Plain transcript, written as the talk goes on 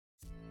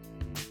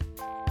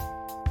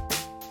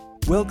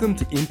Welcome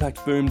to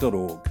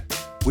impactboom.org.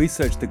 We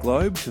search the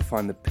globe to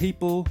find the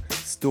people,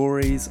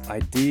 stories,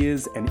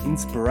 ideas, and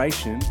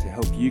inspiration to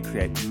help you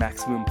create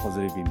maximum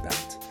positive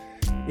impact.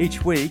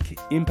 Each week,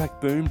 Impact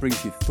Boom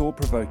brings you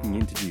thought-provoking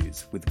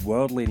interviews with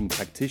world-leading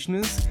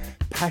practitioners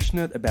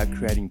passionate about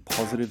creating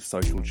positive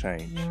social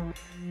change.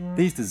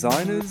 These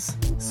designers,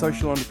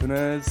 social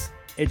entrepreneurs,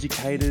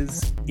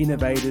 educators,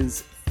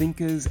 innovators,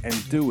 thinkers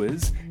and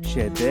doers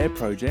share their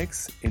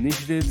projects,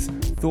 initiatives,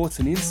 thoughts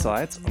and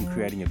insights on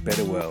creating a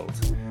better world.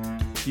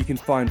 You can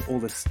find all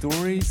the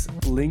stories,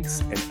 links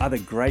and other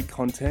great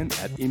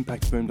content at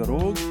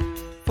impactboom.org.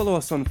 Follow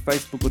us on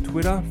Facebook or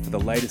Twitter for the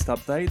latest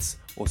updates,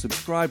 or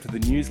subscribe to the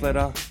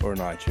newsletter or on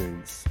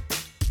iTunes.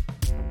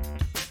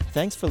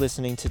 Thanks for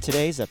listening to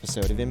today's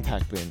episode of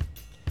Impact Boom.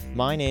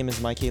 My name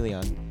is Mike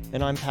Elion,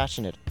 and I'm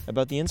passionate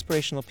about the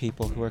inspirational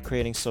people who are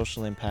creating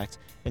social impact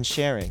and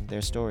sharing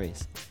their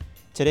stories.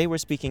 Today we're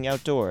speaking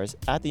outdoors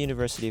at the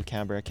University of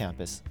Canberra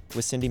campus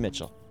with Cindy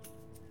Mitchell.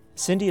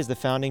 Cindy is the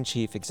founding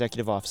Chief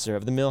Executive Officer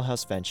of the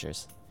Millhouse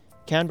Ventures,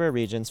 Canberra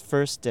Region's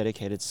first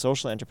dedicated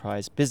social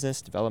enterprise business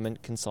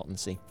development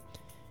consultancy.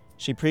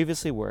 She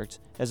previously worked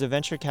as a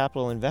venture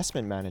capital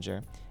investment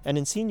manager and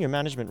in senior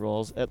management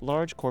roles at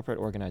large corporate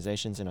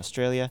organizations in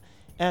Australia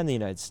and the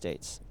United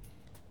States.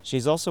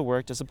 She's also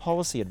worked as a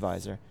policy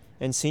advisor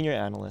and senior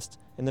analyst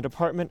in the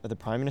Department of the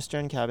Prime Minister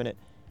and Cabinet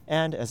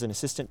and as an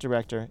assistant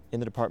director in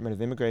the Department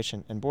of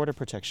Immigration and Border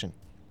Protection.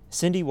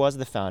 Cindy was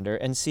the founder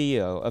and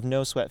CEO of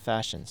No Sweat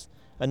Fashions,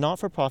 a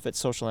not-for-profit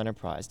social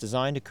enterprise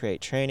designed to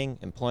create training,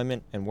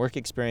 employment, and work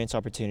experience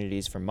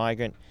opportunities for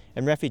migrant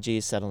and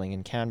refugees settling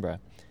in Canberra.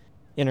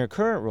 In her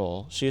current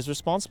role, she is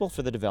responsible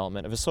for the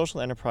development of a social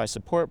enterprise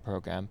support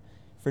program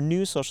for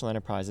new social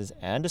enterprises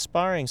and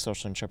aspiring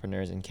social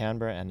entrepreneurs in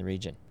Canberra and the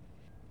region.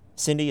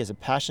 Cindy is a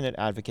passionate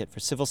advocate for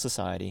civil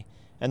society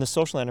and the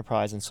social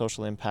enterprise and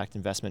social impact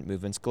investment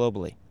movements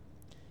globally.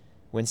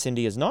 When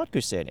Cindy is not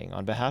crusading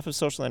on behalf of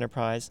social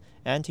enterprise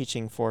and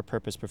teaching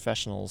for-purpose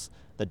professionals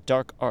the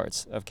dark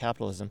arts of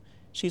capitalism,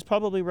 she's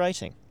probably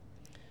writing.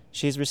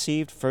 She's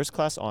received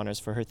first-class honors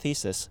for her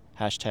thesis,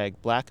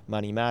 #Black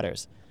Money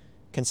Matters,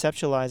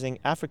 conceptualizing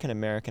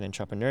African-American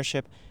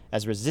entrepreneurship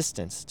as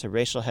resistance to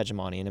racial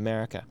hegemony in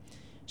America.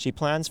 She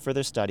plans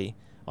further study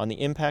on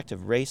the impact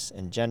of race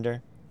and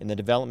gender in the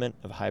development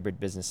of hybrid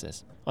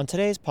businesses. On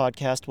today's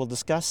podcast, we'll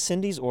discuss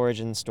Cindy's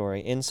origin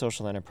story in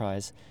social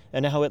enterprise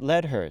and how it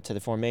led her to the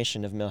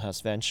formation of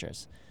Millhouse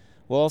Ventures.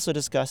 We'll also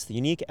discuss the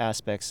unique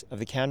aspects of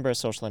the Canberra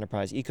social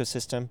enterprise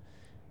ecosystem,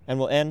 and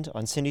we'll end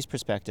on Cindy's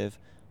perspective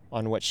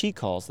on what she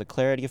calls the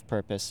clarity of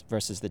purpose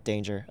versus the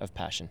danger of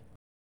passion.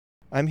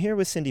 I'm here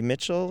with Cindy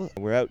Mitchell.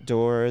 We're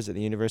outdoors at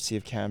the University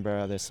of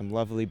Canberra. There's some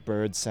lovely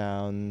bird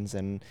sounds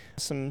and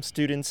some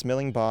students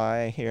milling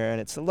by here, and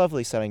it's a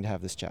lovely setting to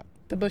have this chat.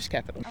 The Bush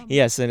Capital.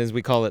 Yes, and as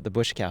we call it, the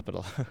Bush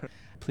Capital.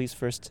 Please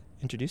first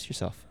introduce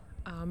yourself.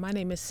 My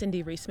name is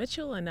Cindy Reese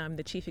Mitchell, and I'm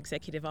the Chief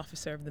Executive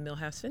Officer of the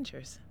Millhouse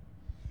Ventures.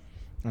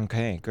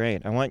 Okay,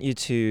 great. I want you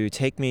to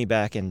take me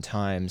back in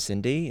time,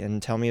 Cindy,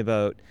 and tell me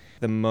about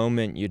the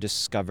moment you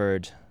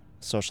discovered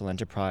social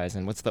enterprise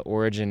and what's the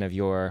origin of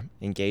your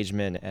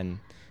engagement and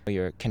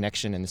your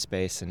connection in the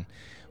space, and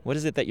what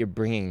is it that you're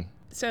bringing?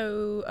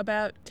 So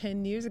about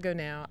 10 years ago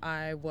now,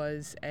 I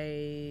was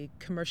a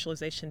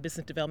commercialization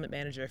business development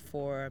manager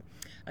for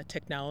a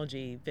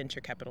technology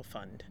venture capital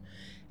fund.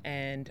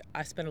 And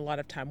I spent a lot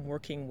of time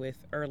working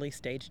with early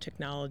stage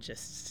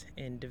technologists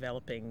in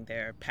developing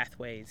their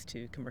pathways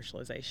to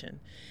commercialization.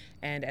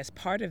 And as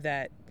part of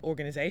that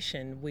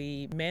organization,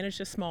 we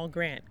managed a small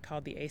grant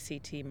called the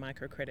ACT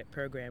Microcredit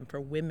Program for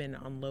women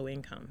on low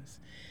incomes.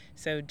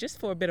 So just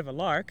for a bit of a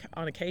lark,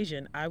 on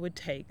occasion, I would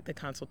take the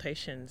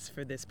consultations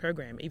for this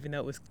program, even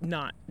though it was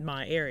not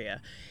my area.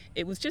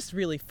 It was just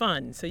really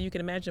fun. So you can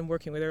imagine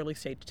working with early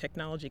stage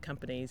technology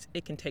companies,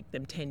 it can take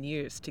them 10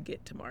 years to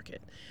get to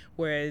market.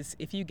 Whereas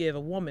if you give a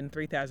woman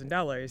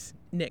 $3,000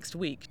 next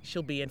week,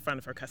 she'll be in front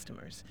of her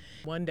customers.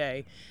 One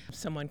day,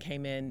 someone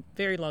came in,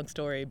 very long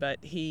story,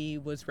 but he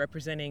was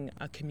representing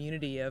a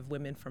community of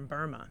women from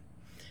Burma.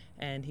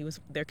 And he was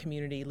their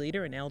community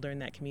leader, an elder in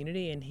that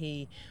community, and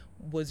he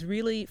was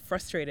really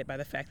frustrated by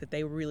the fact that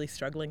they were really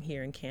struggling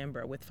here in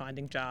Canberra with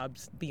finding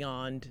jobs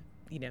beyond,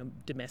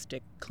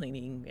 domestic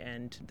cleaning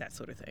and that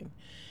sort of thing.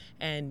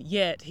 And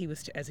yet,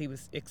 as he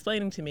was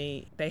explaining to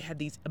me, they had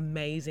these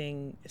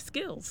amazing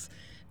skills.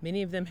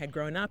 Many of them had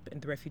grown up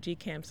in the refugee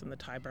camps on the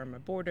Thai-Burma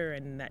border,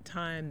 and in that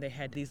time they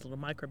had these little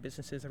micro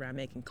businesses around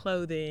making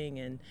clothing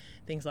and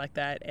things like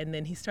that. And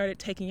then he started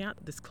taking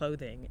out this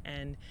clothing,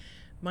 and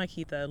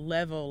Mikey, the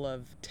level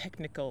of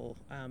technical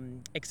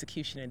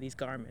execution of these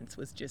garments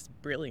was just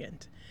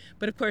brilliant.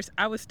 But of course,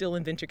 I was still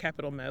in venture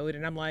capital mode,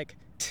 and I'm like,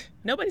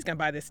 nobody's gonna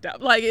buy this stuff.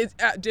 Like, it's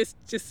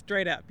just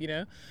straight up, you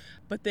know.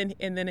 But then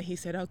he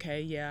said,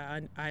 okay, yeah,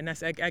 and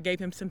I gave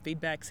him some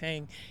feedback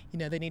saying, you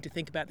know, they need to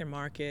think about their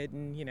market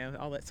and, you know,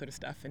 all that sort of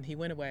stuff. And he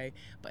went away.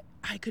 But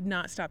I could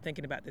not stop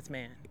thinking about this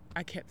man.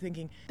 I kept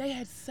thinking, they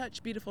had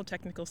such beautiful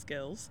technical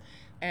skills,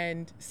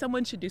 and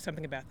someone should do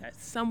something about that.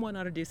 Someone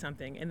ought to do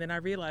something. And then I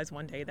realized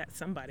one day that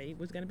somebody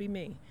was going to be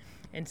me.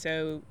 And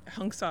so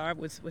Hung Sar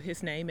was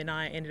his name, and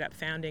I ended up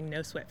founding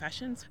No Sweat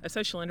Fashions, a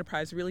social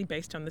enterprise really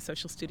based on the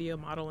social studio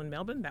model in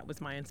Melbourne. That was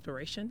my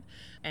inspiration.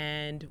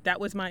 And that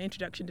was my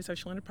introduction to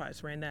social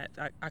enterprise. Ran that,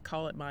 I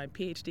call it my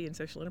PhD in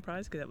social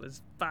enterprise, because that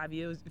was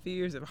a few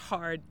years of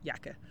hard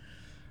yakka.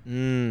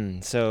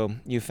 So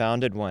you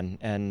founded one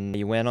and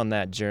you went on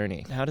that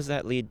journey. How does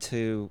that lead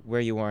to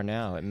where you are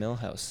now at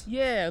Millhouse?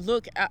 Yeah,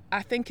 look,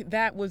 I think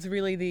that was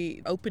really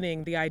the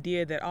opening, the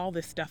idea that all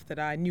this stuff that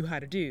I knew how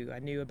to do. I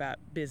knew about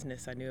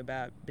business, I knew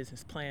about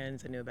business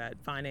plans, I knew about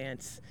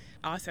finance.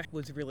 I also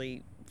was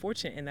really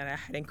fortunate in that I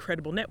had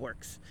incredible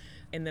networks.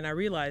 And then I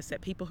realized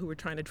that people who were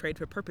trying to trade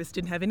for purpose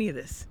didn't have any of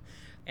this,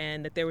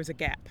 and that there was a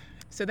gap.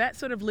 So that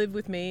sort of lived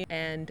with me,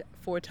 and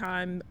for a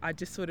time I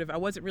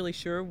wasn't really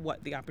sure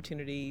what the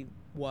opportunity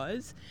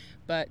was,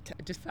 but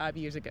just 5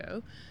 years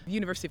ago, the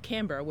University of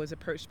Canberra was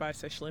approached by a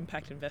social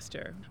impact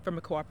investor from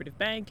a cooperative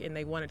bank, and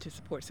they wanted to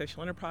support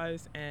social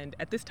enterprise. And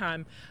at this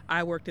time,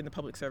 I worked in the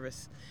public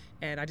service,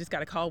 and I just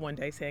got a call one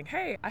day saying,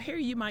 hey, I hear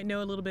you might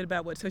know a little bit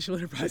about what social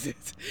enterprise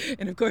is.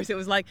 And of course it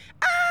was like,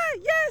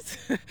 yes,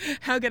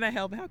 how can I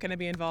help? How can I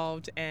be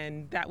involved?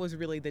 And that was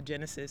really the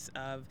genesis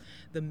of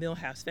the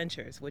Millhouse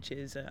Ventures, which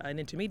is an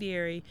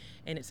intermediary,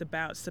 and it's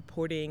about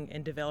supporting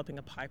and developing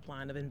a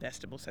pipeline of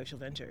investable social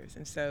ventures.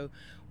 And so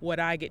what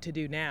I get to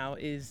do now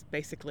is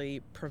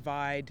basically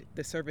provide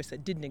the service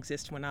that didn't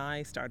exist when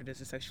I started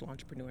as a social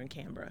entrepreneur in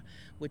Canberra,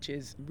 which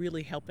is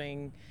really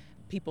helping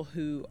people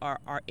who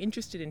are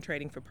interested in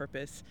trading for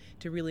purpose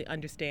to really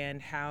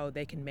understand how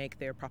they can make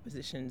their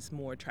propositions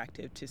more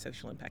attractive to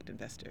social impact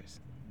investors.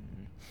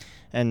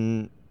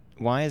 And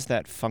why is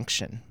that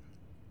function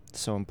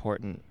so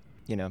important,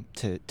 you know,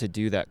 to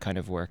do that kind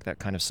of work, that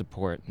kind of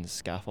support and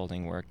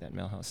scaffolding work that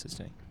Millhouse is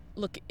doing?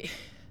 Look,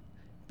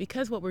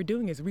 because what we're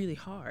doing is really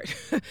hard.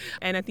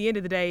 And at the end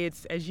of the day,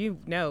 it's, as you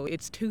know,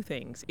 it's two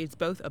things. It's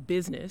both a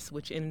business,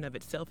 which in and of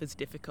itself is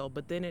difficult,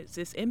 but then it's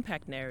this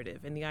impact narrative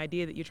and the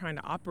idea that you're trying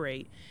to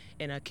operate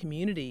in a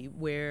community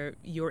where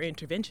your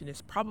intervention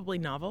is probably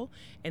novel,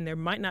 and there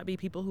might not be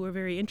people who are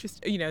very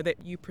interested, you know,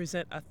 that you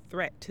present a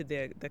threat to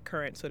the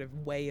current sort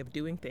of way of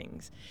doing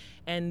things.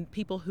 And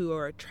people who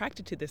are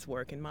attracted to this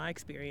work, in my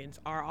experience,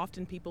 are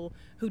often people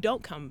who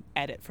don't come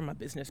at it from a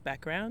business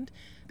background.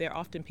 They're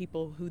often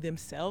people who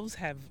themselves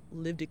have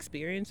lived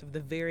experience of the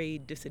very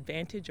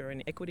disadvantage or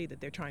inequity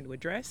that they're trying to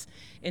address.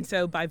 And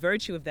so by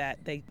virtue of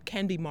that, they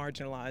can be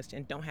marginalized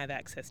and don't have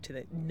access to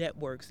the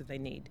networks that they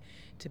need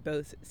to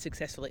both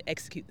successfully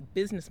execute the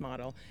business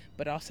model,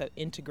 but also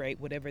integrate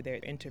whatever their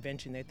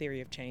intervention, their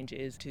theory of change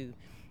is, to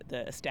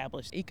the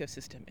established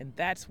ecosystem. And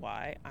that's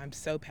why I'm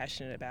so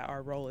passionate about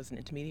our role as an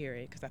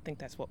intermediary, because I think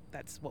that's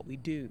what we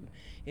do,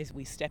 is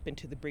we step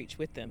into the breach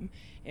with them,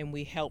 and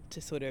we help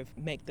to sort of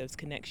make those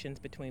connections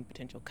between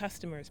potential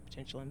customers,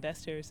 potential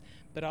investors,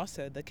 but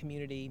also the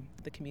community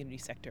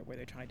sector where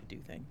they're trying to do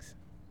things.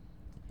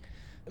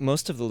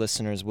 Most of the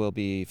listeners will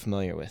be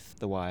familiar with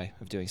the why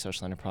of doing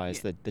social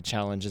enterprise, the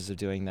challenges of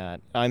doing that.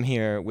 I'm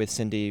here with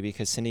Cindy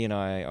because Cindy and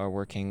I are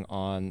working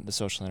on the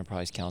Social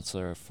Enterprise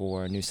Councillor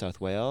for New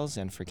South Wales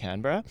and for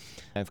Canberra.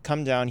 I've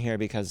come down here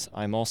because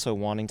I'm also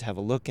wanting to have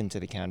a look into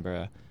the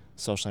Canberra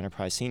social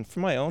enterprise scene for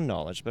my own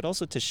knowledge, but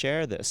also to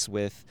share this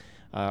with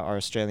our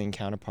Australian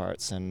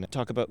counterparts and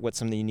talk about what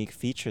some of the unique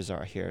features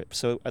are here.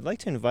 So I'd like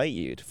to invite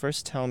you to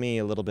first tell me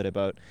a little bit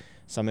about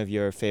some of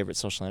your favorite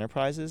social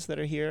enterprises that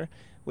are here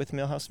with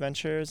Millhouse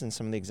Ventures and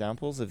some of the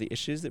examples of the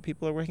issues that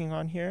people are working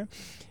on here.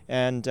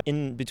 And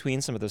in between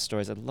some of those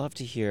stories, I'd love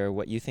to hear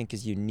what you think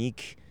is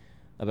unique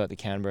about the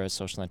Canberra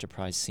social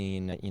enterprise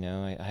scene. You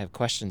know, I have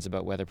questions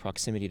about whether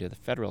proximity to the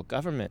federal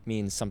government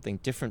means something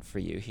different for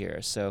you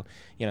here. So,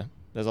 you know,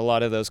 there's a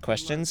lot of those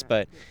questions,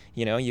 but,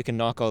 you know, you can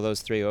knock all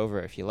those three over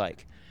if you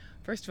like.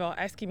 First of all,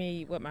 asking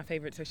me what my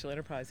favorite social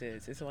enterprise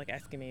is like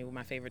asking me what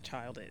my favorite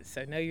child is.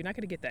 So no, you're not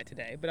going to get that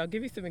today, but I'll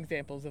give you some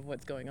examples of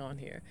what's going on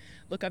here.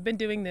 Look, I've been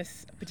doing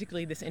this,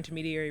 particularly this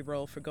intermediary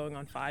role, for going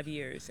on 5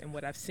 years, and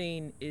what I've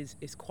seen is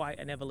quite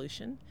an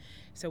evolution.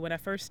 So when I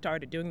first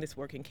started doing this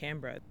work in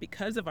Canberra,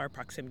 because of our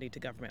proximity to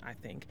government, I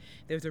think,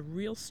 there's a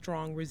real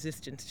strong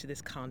resistance to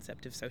this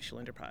concept of social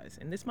enterprise.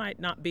 And this might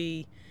not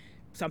be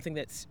something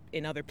that's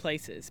in other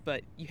places,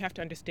 but you have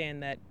to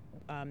understand that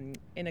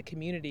in a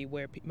community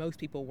where most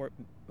people work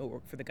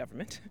for the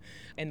government,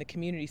 and the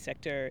community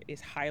sector is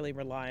highly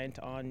reliant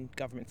on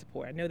government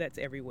support. I know that's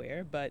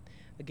everywhere, but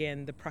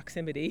again, the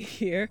proximity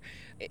here,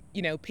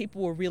 you know,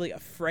 people were really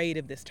afraid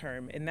of this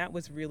term, and that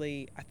was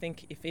really, I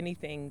think, if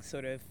anything,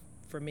 sort of,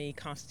 for me,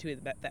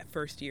 constituted that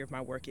first year of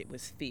my work, it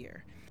was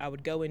fear. I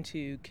would go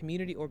into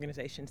community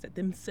organizations that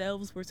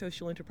themselves were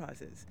social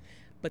enterprises,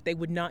 but they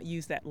would not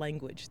use that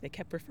language. They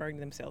kept referring to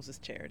themselves as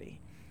charity.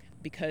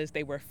 because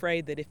they were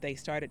afraid that if they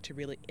started to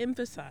really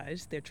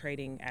emphasize their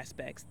trading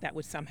aspects, that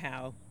would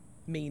somehow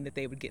mean that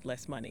they would get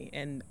less money.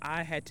 And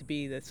I had to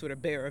be the sort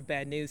of bearer of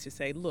bad news to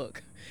say,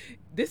 look,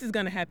 this is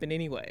going to happen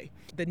anyway.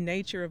 The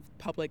nature of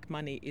public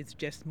money is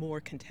just more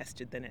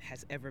contested than it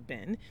has ever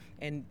been.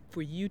 And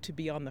for you to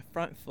be on the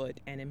front foot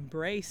and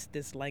embrace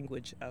this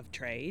language of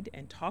trade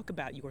and talk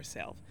about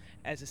yourself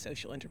as a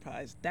social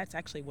enterprise, that's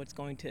actually what's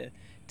going to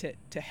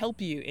help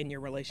you in your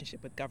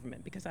relationship with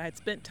government, because I had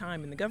spent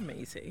time in the government,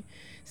 you see.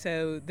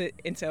 So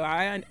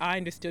I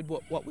understood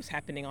what was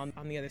happening on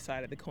the other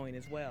side of the coin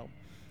as well.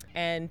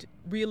 And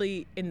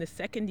really, in the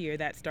second year,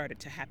 that started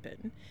to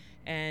happen.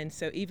 And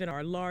so even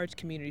our large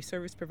community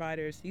service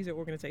providers, these are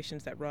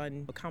organizations that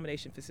run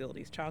accommodation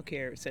facilities,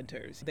 childcare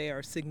centers. They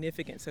are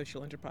significant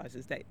social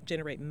enterprises that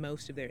generate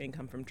most of their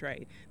income from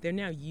trade. They're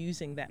now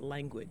using that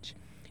language.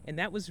 And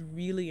that was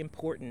really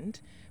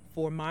important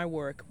for my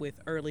work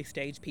with early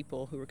stage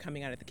people who were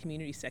coming out of the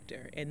community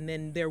sector. And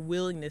then their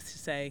willingness to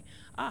say,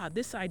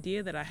 this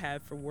idea that I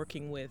have for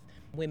working with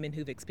women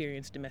who've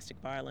experienced domestic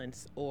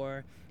violence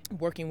or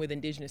working with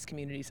indigenous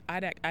communities,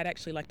 I'd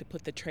actually like to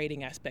put the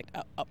trading aspect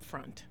up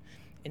front.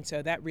 And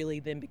so that really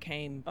then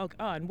became,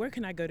 and where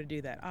can I go to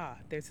do that?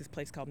 There's this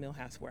place called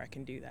Millhouse where I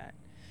can do that.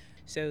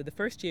 So the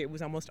first year it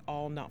was almost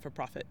all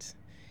not-for-profits.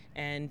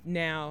 And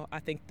now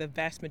I think the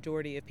vast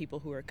majority of people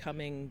who are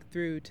coming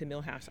through to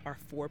Millhouse are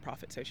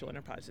for-profit social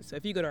enterprises. So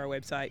if you go to our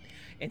website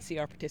and see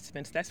our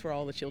participants, that's where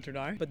all the children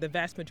are. But the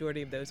vast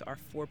majority of those are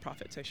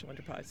for-profit social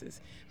enterprises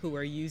who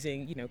are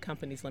using,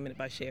 companies limited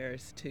by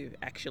shares to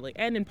actually,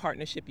 and in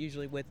partnership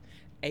usually with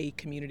a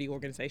community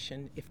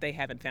organization if they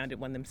haven't founded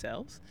one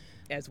themselves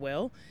as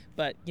well.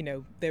 But,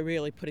 they're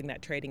really putting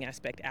that trading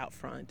aspect out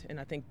front. And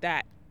I think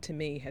that, to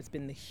me, has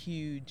been the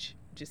huge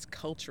just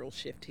cultural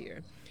shift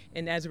here.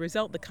 And as a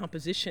result, the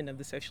composition of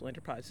the social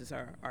enterprises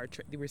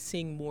we're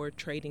seeing more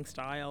trading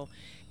style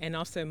and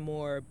also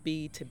more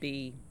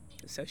B2B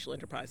social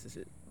enterprises,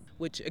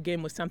 which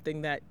again was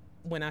something that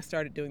when I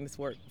started doing this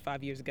work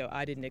 5 years ago,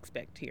 I didn't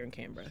expect here in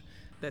Canberra.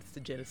 That's the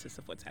genesis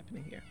of what's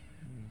happening here.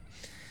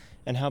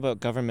 And how about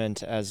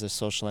government as a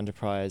social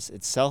enterprise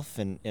itself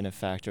in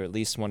effect, or at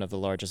least one of the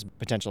largest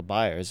potential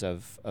buyers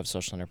of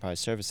social enterprise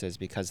services,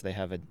 because they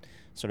have a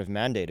sort of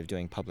mandate of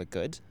doing public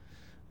good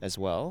as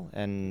well,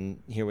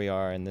 and here we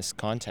are in this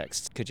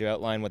context. Could you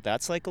outline what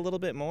that's like a little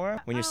bit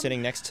more when you're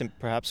sitting next to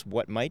perhaps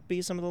what might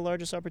be some of the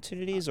largest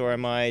opportunities, or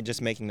am I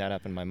just making that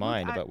up in my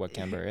mind about what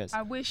Canberra is?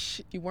 I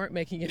wish you weren't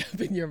making it up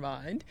in your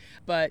mind,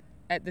 but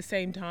at the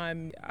same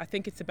time, I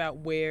think it's about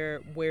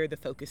where the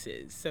focus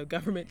is. So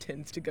government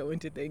tends to go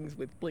into things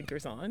with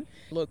blinkers on.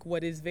 Look,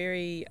 what is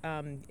very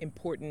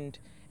important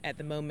at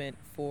the moment,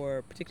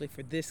 particularly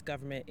for this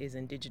government, is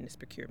Indigenous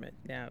procurement.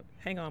 Now,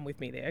 hang on with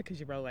me there, because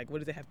you're probably like, what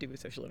does it have to do with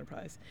social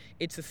enterprise?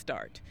 It's a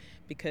start,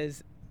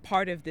 because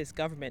part of this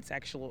government's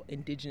actual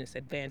Indigenous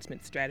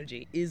advancement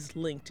strategy is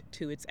linked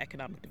to its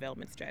economic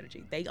development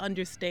strategy. They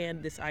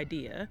understand this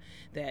idea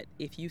that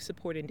if you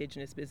support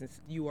Indigenous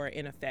business, you are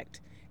in effect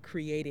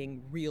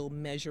creating real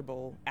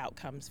measurable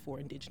outcomes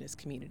for Indigenous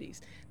communities.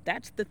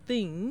 That's the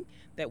thing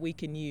that we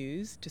can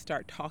use to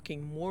start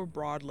talking more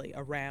broadly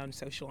around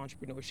social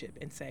entrepreneurship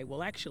and say,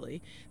 well,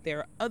 actually, there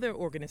are other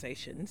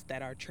organizations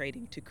that are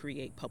trading to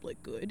create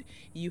public good.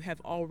 You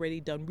have already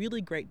done really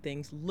great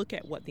things. Look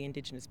at what the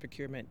Indigenous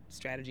procurement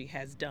strategy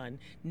has done.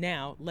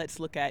 Now, let's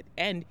look at,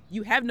 and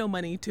you have no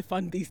money to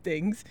fund these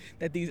things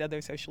that these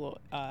other social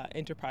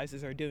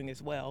enterprises are doing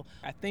as well.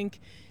 I think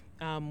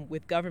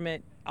with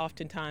government,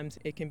 oftentimes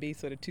it can be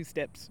sort of 2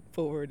 steps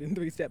forward and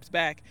 3 steps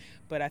back.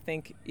 But I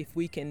think if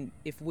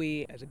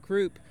we as a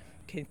group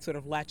can sort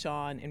of latch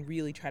on and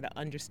really try to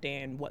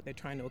understand what they're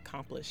trying to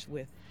accomplish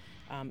with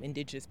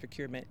Indigenous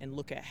procurement and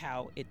look at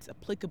how it's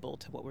applicable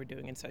to what we're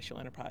doing in social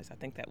enterprise, I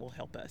think that will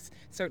help us.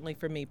 Certainly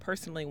for me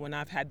personally, when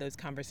I've had those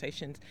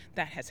conversations,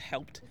 that has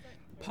helped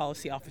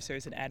policy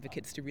officers and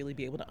advocates to really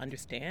be able to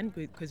understand,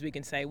 because we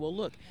can say, well,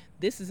 look,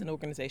 this is an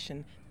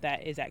organization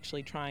that is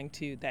actually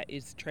that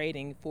is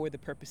trading for the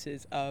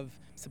purposes of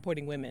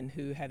supporting women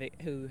who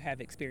have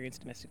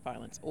experienced domestic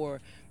violence,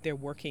 or they're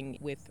working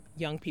with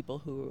young people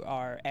who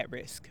are at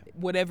risk,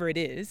 whatever it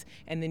is.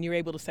 And then you're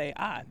able to say,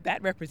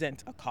 that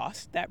represents a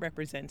cost, that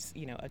represents,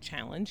 a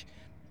challenge.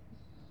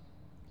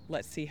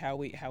 Let's see how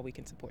we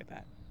can support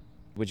that.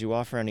 Would you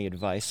offer any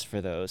advice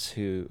for those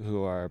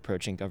who are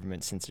approaching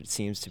government, since it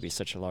seems to be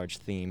such a large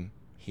theme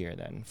here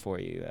then for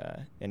you?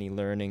 Any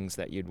learnings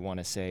that you'd want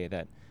to say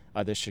that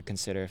others should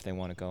consider if they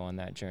want to go on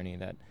that journey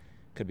that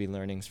could be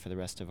learnings for the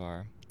rest of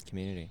our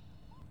community?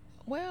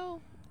 Well,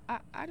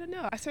 I don't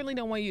know. I certainly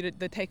don't want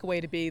the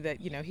takeaway to be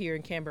that, here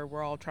in Canberra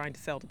we're all trying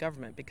to sell to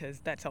government, because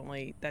that's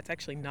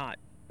actually not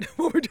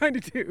what we're trying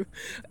to do.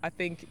 I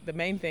think the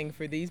main thing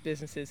for these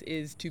businesses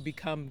is to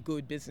become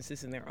good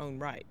businesses in their own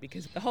right,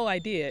 because the whole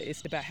idea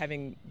is about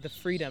having the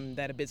freedom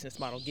that a business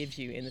model gives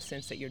you, in the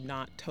sense that you're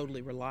not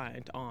totally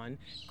reliant on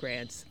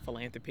grants,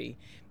 philanthropy.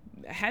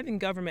 Having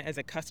government as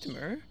a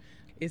customer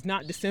is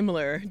not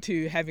dissimilar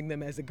to having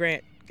them as a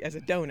grant, as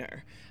a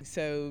donor.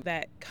 So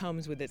that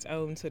comes with its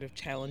own sort of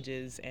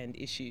challenges and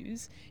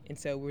issues. And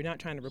so we're not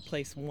trying to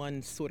replace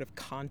one sort of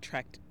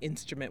contract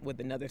instrument with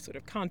another sort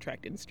of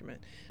contract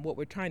instrument. What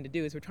we're trying to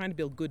do is we're trying to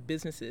build good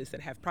businesses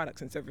that have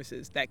products and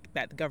services that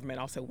the government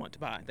also want to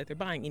buy, that they're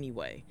buying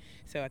anyway.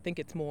 So I think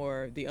it's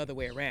more the other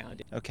way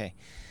around. Okay.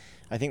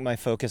 I think my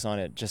focus on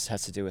it just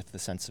has to do with the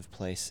sense of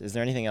place. Is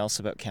there anything else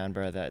about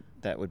Canberra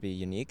that would be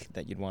unique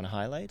that you'd want to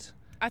highlight?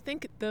 I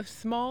think the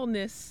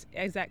smallness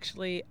is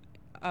actually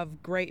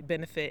of great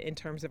benefit in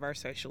terms of our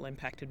social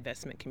impact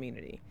investment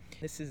community.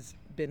 This has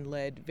been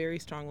led very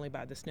strongly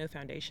by the Snow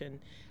Foundation.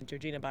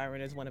 Georgina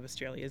Byron is one of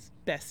Australia's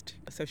best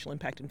social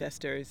impact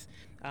investors,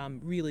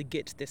 really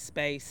gets this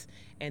space,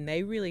 and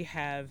they really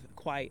have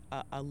quite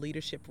a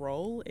leadership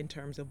role in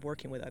terms of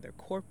working with other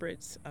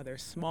corporates, other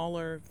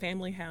smaller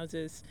family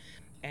houses,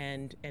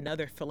 and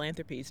other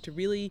philanthropies to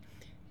really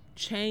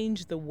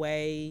change the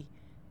way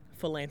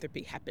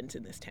philanthropy happens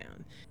in this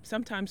town.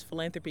 Sometimes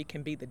philanthropy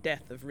can be the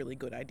death of really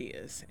good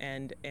ideas,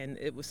 and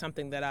it was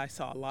something that I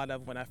saw a lot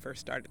of when I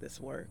first started this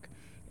work.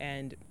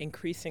 And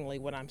increasingly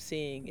what I'm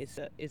seeing is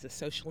a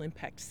social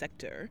impact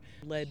sector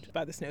led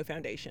by the Snow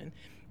Foundation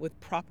with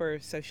proper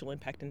social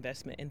impact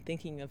investment and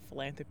thinking of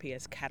philanthropy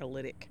as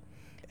catalytic.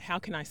 How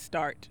can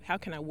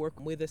I work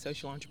with a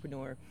social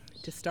entrepreneur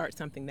to start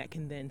something that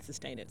can then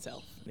sustain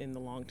itself in the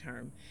long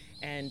term?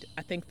 And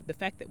I think the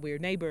fact that we're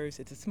neighbors,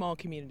 it's a small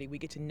community, we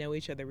get to know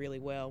each other really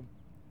well.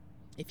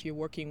 If you're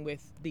working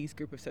with these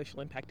group of social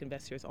impact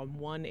investors on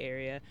one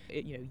area,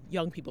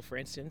 young people, for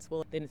instance,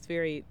 well, then it's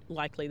very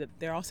likely that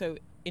they're also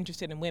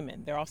interested in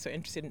women. They're also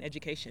interested in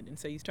education. And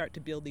so you start to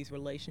build these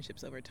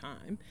relationships over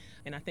time.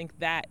 And I think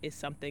that is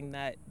something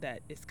that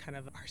is kind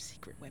of our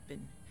secret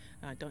weapon.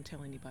 Don't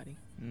tell anybody.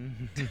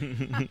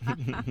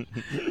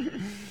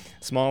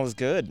 Small is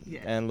good,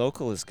 yeah. And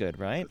local is good,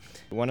 right?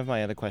 One of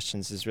my other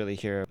questions is really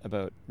here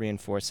about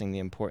reinforcing the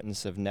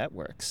importance of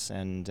networks.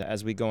 And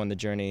as we go on the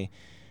journey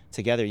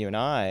together, you and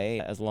I,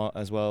 as well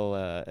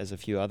as a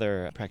few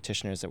other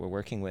practitioners that we're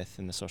working with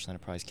in the Social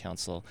Enterprise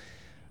Council,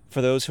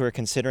 for those who are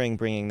considering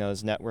bringing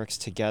those networks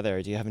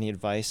together, do you have any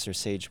advice or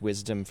sage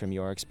wisdom from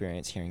your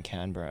experience here in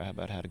Canberra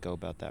about how to go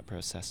about that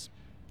process?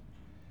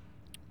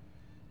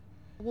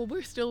 Well,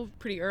 we're still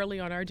pretty early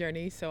on our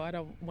journey, so I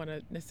don't want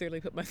to necessarily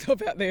put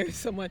myself out there as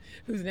someone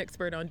who's an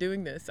expert on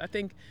doing this. I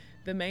think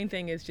the main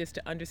thing is just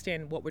to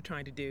understand what we're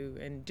trying to do,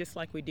 and just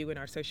like we do in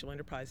our social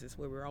enterprises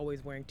where we're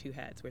always wearing two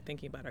hats, we're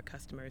thinking about our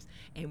customers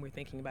and we're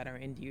thinking about our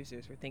end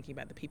users, we're thinking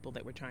about the people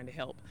that we're trying to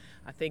help.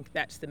 I think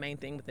that's the main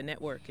thing with the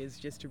network, is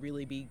just to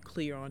really be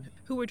clear on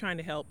who we're trying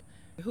to help,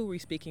 who are we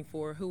speaking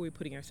for, who are we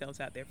putting ourselves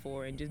out there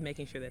for, and just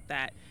making sure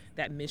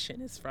that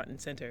mission is front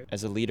and center.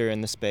 As a leader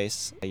in the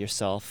space,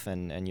 yourself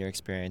and your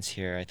experience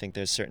here, I think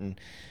there's certain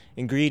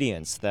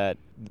ingredients that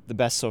the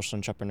best social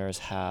entrepreneurs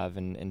have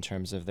in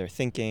terms of their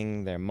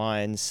thinking, their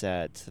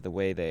mindset, the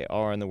way they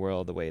are in the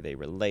world, the way they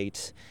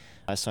relate.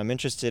 So I'm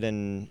interested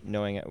in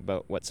knowing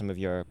about what some of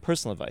your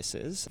personal advice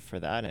is for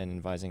that and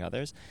advising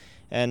others.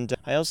 And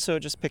I also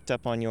just picked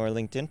up on your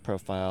LinkedIn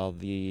profile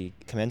the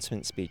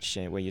commencement speech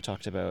where you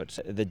talked about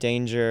the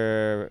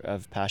danger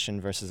of passion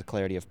versus the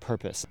clarity of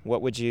purpose.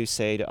 What would you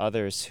say to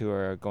others who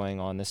are going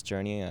on this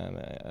journey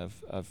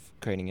of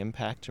creating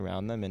impact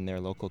around them in their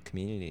local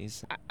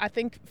communities? I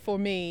think for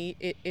me,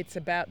 it's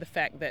about the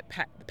fact that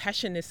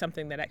passion is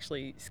something that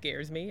actually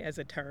scares me as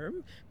a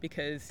term,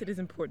 because it is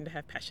important to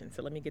have passion.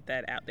 So let me get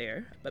that out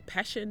there. But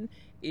passion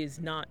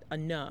is not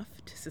enough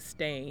to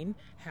sustain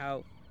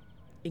how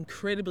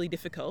incredibly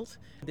difficult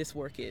this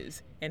work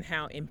is and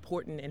how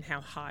important and how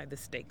high the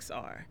stakes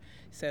are.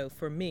 So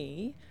for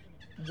me,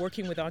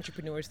 working with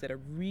entrepreneurs that are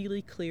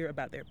really clear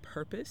about their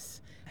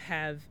purpose,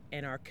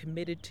 and are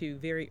committed to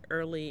very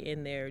early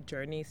in their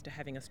journeys to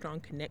having a strong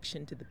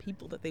connection to the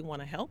people that they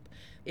want to help.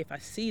 If I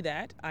see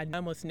that, I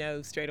almost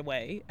know straight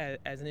away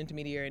as an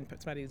intermediary and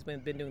somebody who's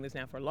been doing this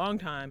now for a long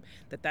time,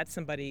 that's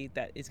somebody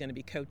that is going to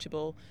be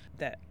coachable,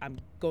 that I'm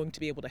going to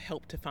be able to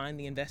help to find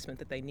the investment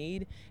that they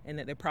need, and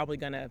that they're probably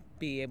going to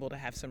be able to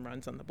have some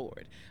runs on the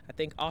board. I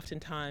think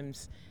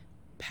oftentimes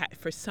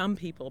for some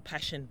people,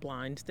 passion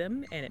blinds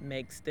them and it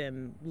makes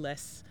them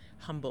less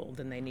humble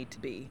than they need to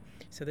be.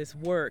 So this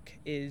work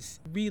is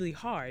really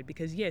hard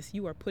because, yes,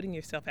 you are putting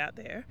yourself out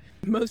there.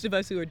 Most of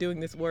us who are doing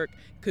this work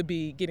could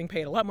be getting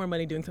paid a lot more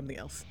money doing something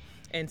else.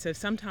 And so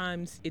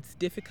sometimes it's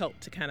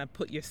difficult to kind of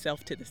put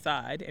yourself to the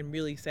side and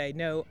really say,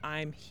 no,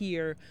 I'm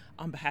here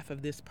on behalf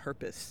of this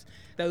purpose.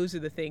 Those are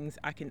the things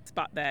I can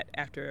spot that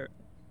after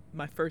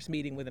my first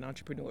meeting with an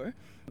entrepreneur.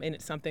 And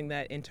it's something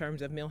that in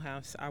terms of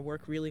Millhouse, I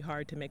work really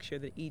hard to make sure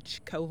that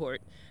each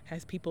cohort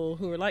has people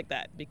who are like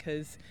that,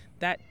 because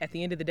that at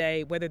the end of the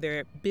day, whether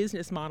their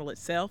business model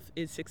itself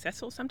is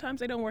successful,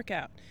 sometimes they don't work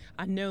out.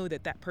 I know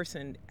that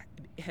person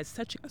has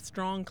such a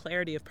strong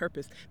clarity of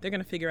purpose, they're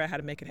going to figure out how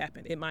to make it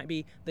happen. It might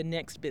be the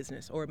next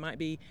business, or it might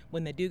be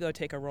when they do go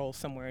take a role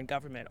somewhere in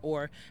government,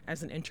 or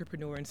as an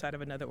entrepreneur inside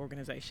of another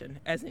organization.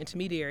 As an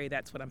intermediary,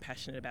 that's what I'm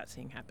passionate about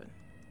seeing happen.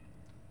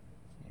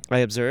 I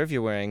observe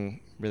you're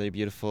wearing really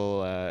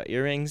beautiful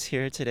earrings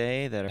here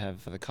today that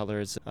have the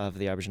colors of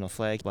the Aboriginal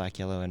flag, black,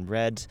 yellow, and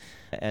red.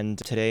 And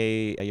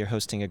today you're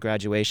hosting a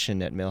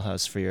graduation at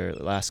Millhouse for your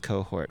last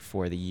cohort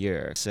for the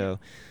year. So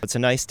it's a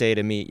nice day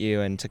to meet you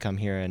and to come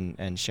here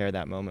and share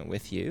that moment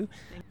with you.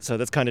 So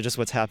that's kind of just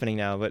what's happening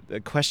now. But the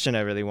question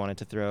I really wanted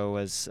to throw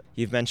was,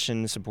 you've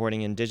mentioned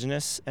supporting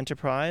Indigenous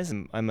enterprise.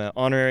 I'm an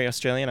honorary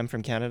Australian. I'm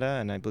from Canada,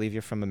 and I believe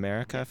you're from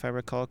America, if I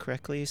recall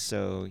correctly.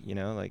 So,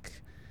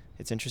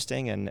 it's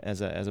interesting, and as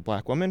a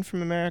black woman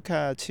from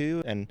America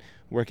too, and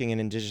working in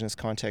Indigenous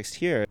context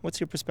here,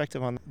 what's your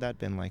perspective on that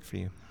been like for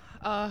you?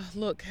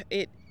 Look,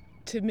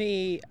 to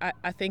me,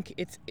 I think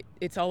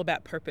it's all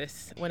about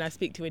purpose. When I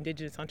speak to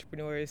Indigenous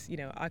entrepreneurs,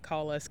 I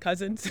call us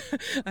cousins.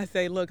 I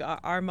say, look,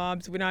 our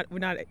moms, we're not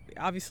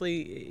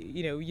obviously,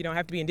 you don't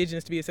have to be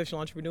Indigenous to be a social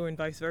entrepreneur, and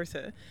vice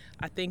versa.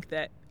 I think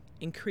that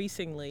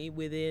increasingly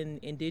within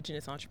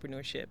Indigenous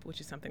entrepreneurship, which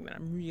is something that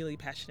I'm really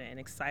passionate and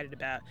excited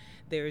about,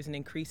 there is an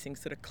increasing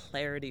sort of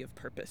clarity of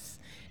purpose.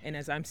 And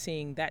as I'm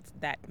seeing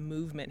that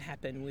movement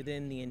happen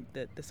within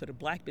the sort of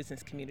black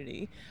business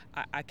community,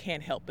 I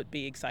can't help but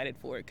be excited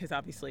for it, because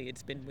obviously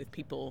it's been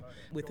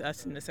with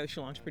us in the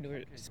social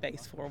entrepreneur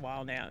space for a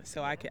while now.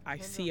 So I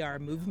see our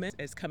movement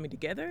as coming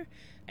together,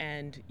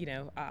 and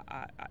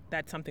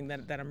that's something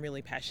that I'm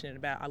really passionate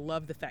about. I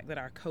love the fact that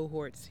our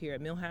cohorts here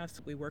at Millhouse,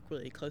 we work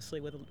really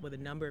closely with a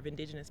number of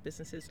Indigenous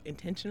businesses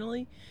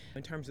intentionally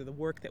in terms of the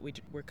work that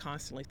we're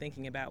constantly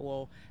thinking about.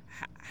 Well,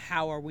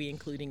 how are we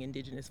including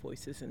Indigenous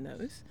voices in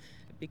those?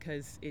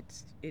 Because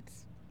it's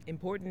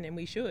important, and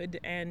we should.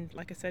 And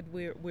like I said,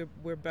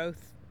 we're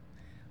both,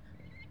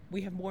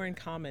 we have more in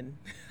common,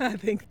 I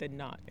think, than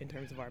not in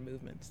terms of our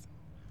movements.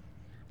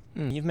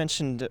 You've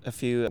mentioned a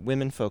few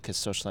women-focused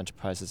social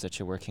enterprises that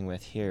you're working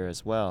with here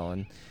as well,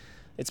 and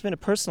it's been a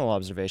personal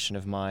observation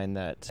of mine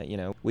that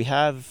we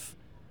have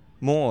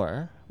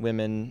more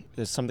women.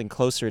 There's something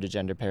closer to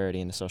gender parity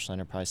in the social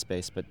enterprise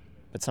space, but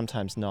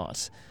sometimes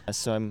not.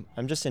 So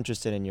I'm just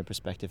interested in your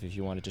perspective, if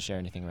you wanted to share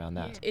anything around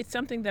that. It's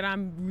something that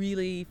I'm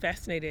really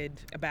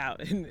fascinated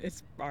about, and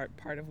it's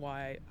part of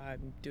why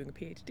I'm doing a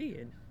PhD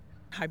in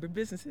hybrid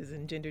businesses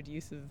and gendered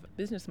use of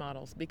business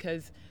models,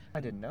 because I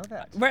didn't know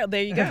that. Well,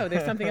 there you go.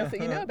 There's something else that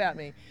you know about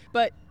me.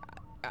 But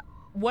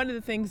one of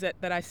the things that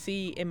I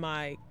see in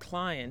my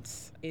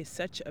clients is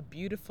such a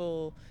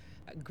beautiful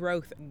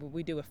growth.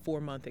 We do a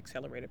 4-month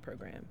accelerated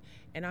program,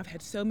 and I've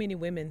had so many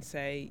women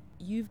say,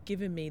 you've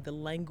given me the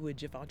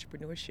language of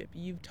entrepreneurship.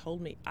 You've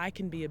told me I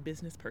can be a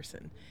business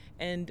person.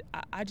 And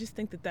I just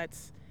think that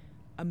that's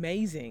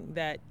amazing,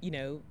 that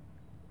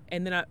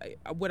and then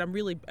I've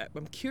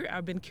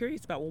been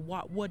curious about,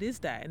 well, what is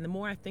that? And the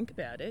more I think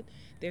about it,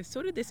 there's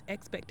sort of this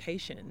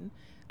expectation,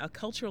 a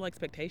cultural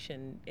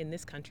expectation in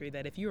this country,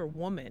 that if you're a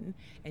woman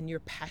and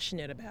you're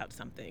passionate about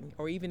something,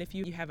 or even if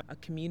you have a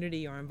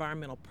community or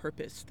environmental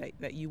purpose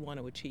that you want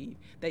to achieve,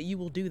 that you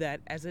will do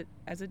that as a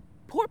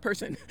poor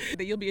person,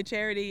 that you'll be a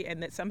charity,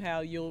 and that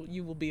somehow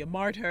you will be a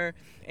martyr,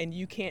 and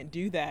you can't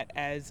do that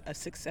as a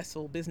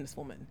successful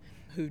businesswoman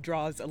who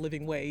draws a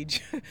living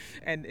wage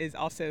and is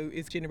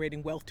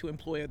generating wealth to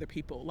employ other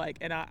people.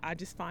 And I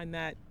just find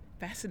that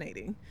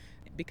fascinating,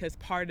 because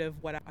part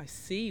of what I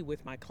see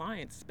with my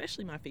clients,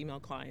 especially my female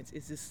clients,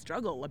 is this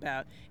struggle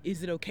about,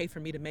 is it okay for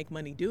me to make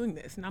money doing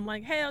this? And I'm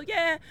like, hell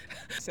yeah.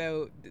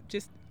 So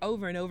just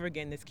over and over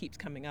again, this keeps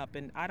coming up,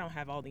 and I don't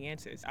have all the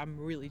answers. I'm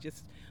really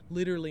just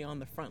literally on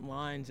the front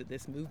lines of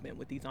this movement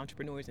with these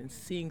entrepreneurs and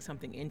seeing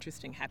something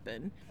interesting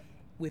happen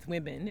with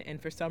women,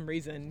 and for some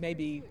reason,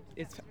 maybe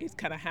it's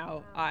kind of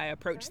how I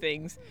approach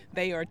things.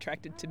 They are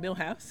attracted to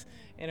Millhouse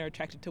and are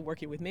attracted to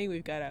working with me.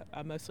 We've got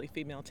a mostly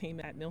female team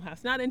at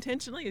Millhouse, not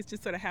intentionally, it's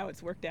just sort of how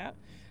it's worked out,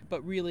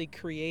 but really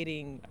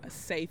creating a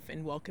safe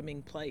and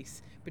welcoming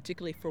place,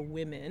 particularly for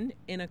women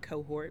in a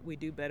cohort. We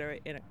do better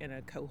in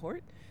a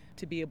cohort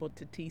to be able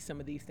to tease some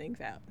of these things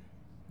out.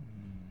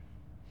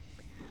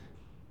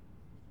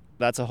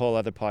 That's a whole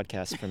other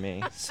podcast for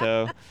me.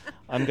 So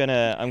I'm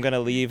gonna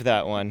leave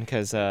that one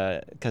because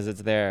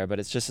it's there, but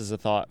it's just as a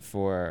thought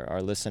for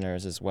our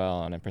listeners as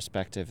well, and a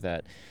perspective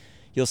that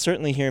you'll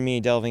certainly hear me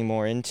delving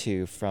more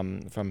into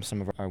from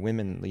some of our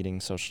women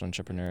leading social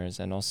entrepreneurs,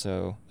 and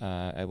also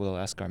I will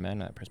ask our men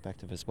that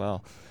perspective as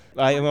well.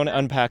 I want to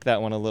unpack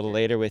that one a little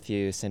later with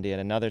you, Cindy, at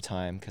another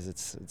time, because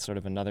it's sort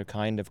of another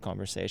kind of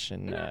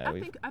conversation. I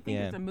think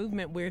it's a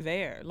movement. We're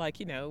there.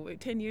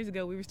 10 years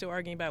ago, we were still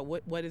arguing about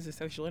what is a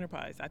social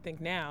enterprise. I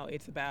think now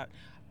it's about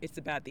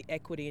the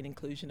equity and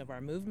inclusion of our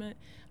movement.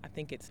 I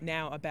think it's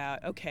now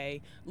about,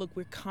 okay, look,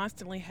 we're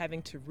constantly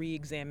having to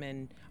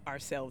re-examine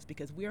ourselves,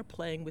 because we are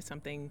playing with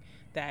something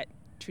that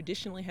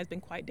traditionally has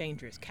been quite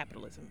dangerous,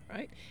 capitalism,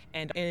 right?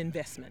 And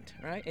investment,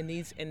 right? In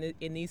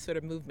these sort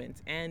of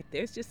movements. And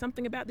there's just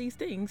something about these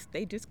things.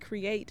 They just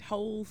create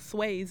whole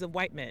swathes of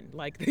white men.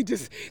 Like they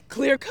just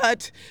clear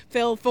cut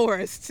fell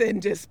forests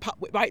and just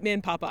white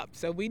men pop up.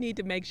 So we need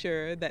to make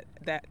sure that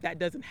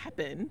doesn't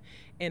happen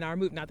in our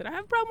movement. Not that I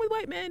have a problem with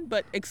white men,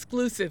 but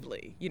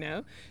exclusively,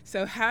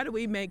 So how do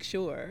we make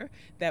sure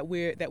that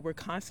we're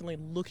constantly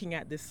looking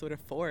at this sort of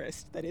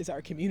forest that is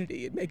our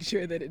community and make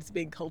sure that it's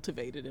being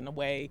cultivated in a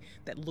way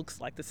that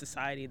looks like the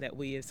society that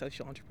we as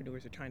social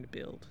entrepreneurs are trying to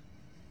build?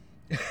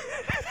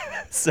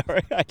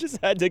 Sorry, I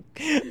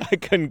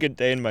couldn't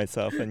contain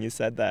myself when you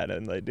said that,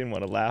 and I didn't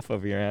want to laugh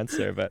over your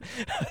answer, but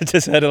I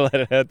just had to let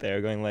it out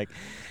there, going like,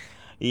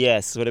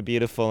 yes, what a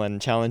beautiful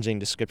and challenging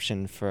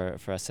description for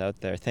us out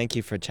there. Thank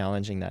you for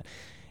challenging that.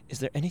 Is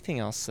there anything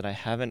else that I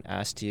haven't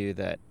asked you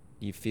that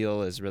you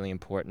feel is really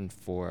important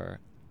for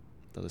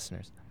the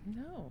listeners?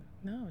 No,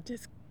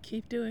 just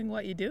keep doing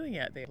what you're doing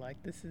out there.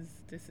 Like this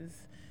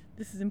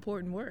is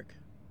important work.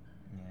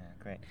 Yeah,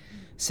 great.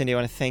 Cindy, I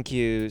want to thank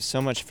you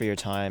so much for your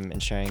time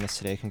and sharing this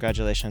today.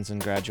 Congratulations on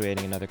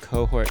graduating another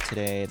cohort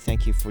today.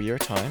 Thank you for your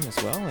time as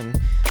well, and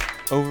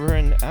over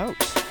and out.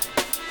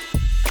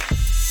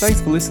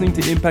 Thanks for listening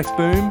to Impact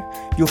Boom.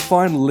 You'll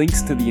find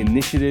links to the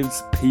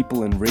initiatives,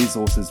 people and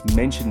resources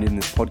mentioned in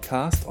this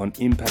podcast on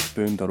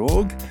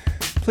impactboom.org.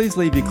 Please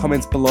leave your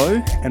comments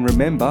below, and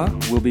remember,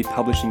 we'll be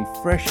publishing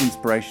fresh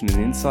inspiration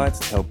and insights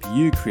to help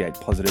you create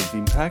positive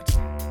impact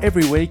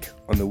every week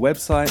on the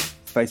website,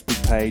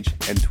 Facebook page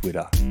and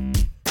Twitter.